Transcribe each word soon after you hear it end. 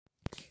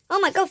Oh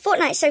my god,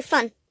 Fortnite's so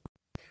fun.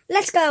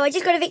 Let's go, I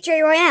just got a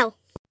victory royale.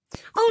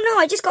 Oh no,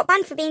 I just got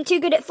banned for being too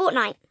good at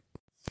Fortnite.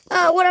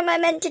 What am I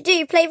meant to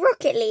do, play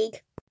Rocket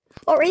League?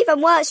 Or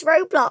even worse,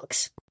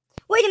 Roblox?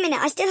 Wait a minute,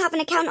 I still have an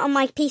account on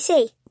my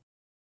PC.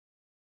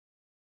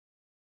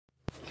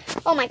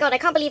 Oh my god, I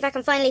can't believe I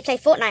can finally play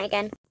Fortnite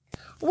again.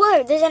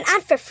 Whoa, there's an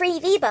ad for free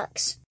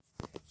Vbucks.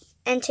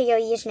 Enter your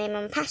username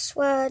and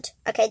password.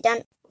 Okay,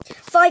 done.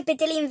 5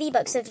 badillion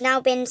Vbucks have now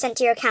been sent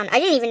to your account. I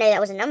didn't even know that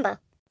was a number.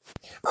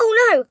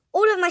 Oh no,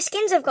 all of my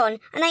skins have gone,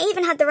 and I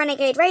even had the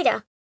Renegade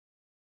Raider.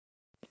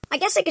 I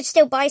guess I could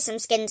still buy some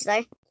skins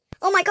though.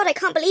 Oh my god, I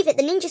can't believe it,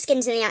 the ninja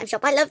skin's in the item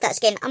shop. I love that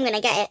skin, I'm gonna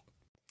get it.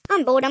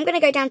 I'm bored, I'm gonna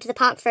go down to the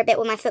park for a bit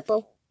with my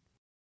football.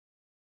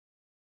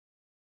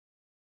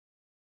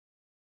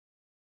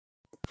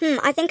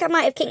 I think I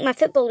might have kicked my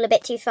football a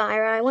bit too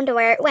far. I wonder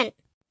where it went.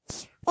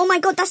 Oh my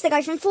god, that's the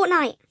guy from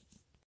Fortnite.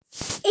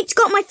 It's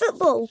got my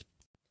football.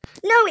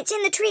 No, it's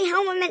in the tree.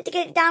 How am I meant to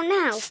get it down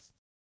now?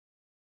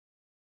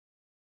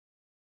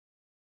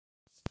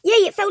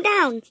 Yay, it fell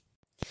down.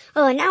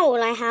 Oh, and now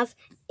all I have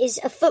is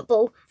a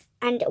football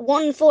and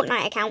one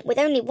Fortnite account with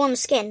only one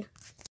skin.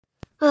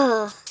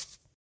 Oh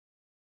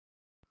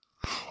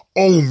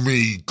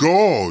me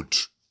god.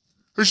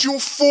 Has your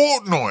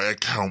Fortnite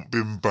account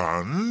been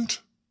banned?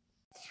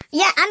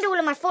 Yeah, and all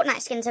of my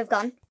Fortnite skins have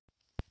gone.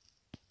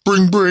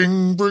 Bring,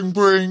 bring, bring,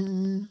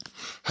 bring.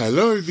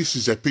 Hello, this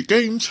is Epic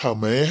Games. How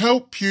may I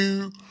help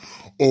you?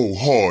 Oh,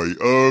 hi.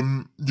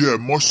 Yeah,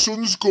 my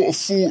son's got a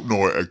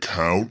Fortnite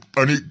account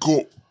and it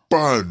got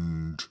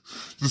banned.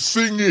 The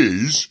thing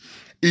is,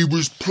 he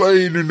was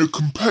playing in a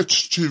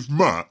competitive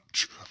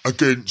match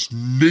against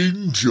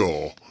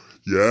Ninja.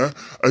 Yeah,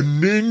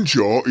 and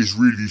Ninja is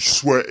really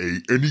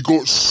sweaty and he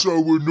got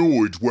so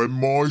annoyed when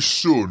my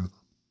son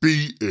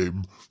beat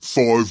him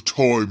 5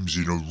 times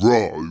in a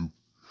row.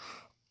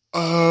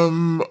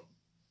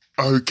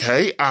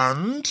 Okay,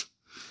 and?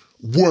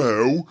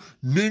 Well,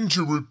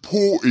 Ninja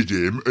reported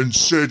him and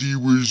said he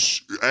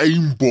was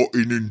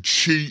aimbotting and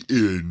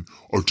cheating.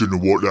 I don't know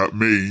what that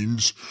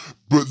means,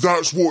 but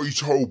that's what he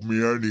told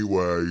me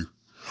anyway.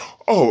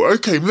 Oh,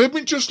 okay, let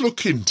me just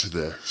look into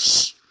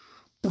this.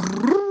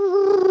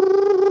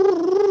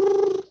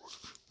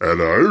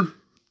 Hello?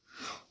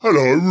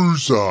 Hello,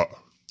 who's that?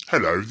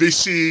 Hello,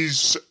 this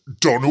is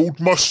Donald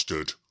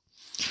Mustard.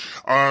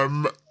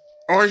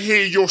 I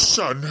hear your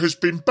son has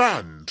been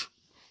banned.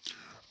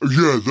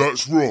 Yeah,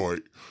 that's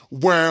right.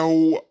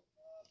 Well,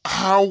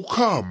 how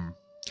come?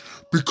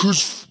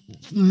 Because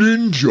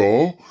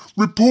Ninja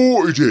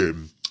reported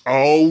him.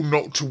 Oh,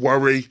 not to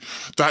worry.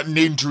 That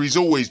Ninja is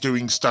always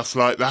doing stuff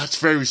like that.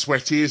 Very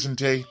sweaty, isn't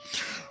he?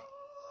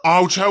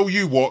 I'll tell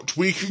you what,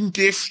 we can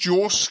gift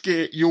your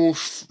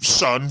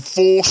son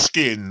 4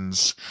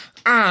 skins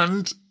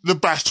and the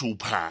battle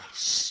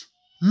pass.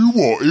 You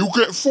what? He'll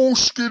get 4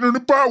 skin and a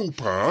battle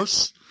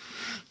pass?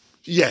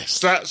 Yes,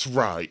 that's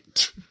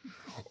right.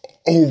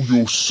 Oh,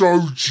 you're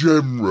so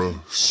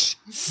generous.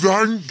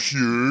 Thank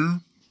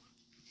you.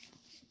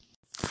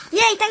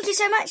 Yay, thank you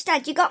so much,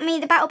 Dad. You got me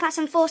the battle pass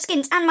and 4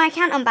 skins and my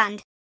account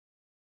unbanned.